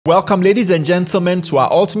Welcome ladies and gentlemen to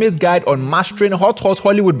our ultimate guide on mastering Hot Hot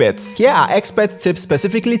Hollywood bets. Here are expert tips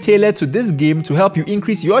specifically tailored to this game to help you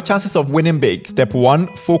increase your chances of winning big. Step 1.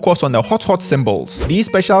 Focus on the Hot Hot symbols. These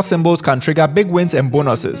special symbols can trigger big wins and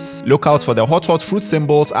bonuses. Look out for the Hot Hot fruit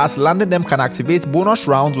symbols as landing them can activate bonus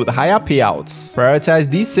rounds with higher payouts. Prioritize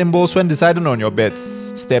these symbols when deciding on your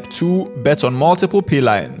bets. Step 2. Bet on multiple pay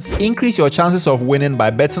lines. Increase your chances of winning by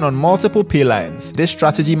betting on multiple pay lines. This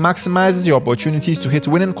strategy maximizes your opportunities to hit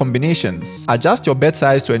winning combinations. Adjust your bet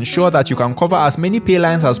size to ensure that you can cover as many pay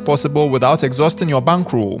lines as possible without exhausting your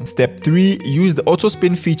bankroll. Step 3. Use the auto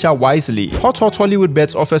spin feature wisely. Hot Hot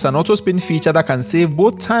Hollywoodbets offers an auto spin feature that can save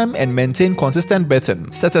both time and maintain consistent betting.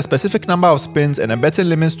 Set a specific number of spins and a betting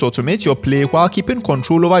limit to automate your play while keeping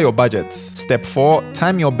control over your budgets. Step 4.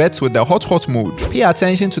 Time your bets with the Hot Hot mode. Pay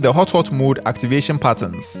attention to the Hot Hot mode activation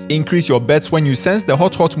patterns. Increase your bets when you sense the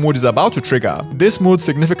Hot Hot mode is about to trigger. This mode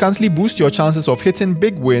significantly boosts your chances of hitting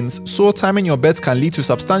big wins, so timing your bets can lead to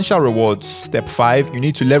substantial rewards. Step 5. You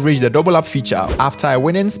need to leverage the double up feature. After a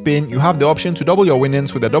winning spin, you have the option to double your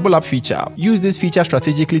winnings with the double up feature. Use this feature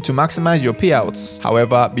strategically to maximize your payouts.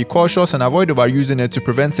 However, be cautious and avoid overusing it to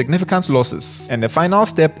prevent significant losses. And the final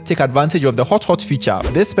step, take advantage of the Hot Hot feature.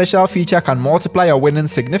 This special feature can multiply your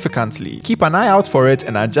winnings significantly. Keep an eye out for it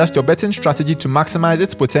and adjust your betting strategy to maximize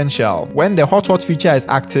its potential. When the Hot Hot feature is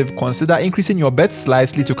active, consider increasing your bets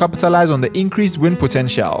slightly to capitalize on the increased win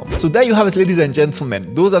potential. So there you have it, ladies and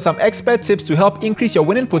gentlemen. Those are some expert tips to help increase your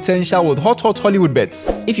winning potential with Hot Hot Hollywood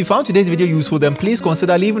bets. If you found today's video useful, then please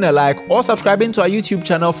consider leaving a like or subscribing to our YouTube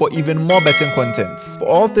channel for even more betting content. For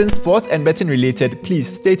all things sports and betting related,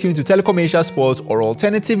 please stay tuned to Telecom Asia Sports, or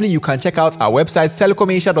alternatively you can check out our website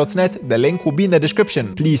telecomasia.net. The link will be in the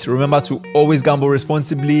description. Please remember to always gamble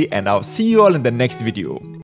responsibly, and I'll see you all in the next video.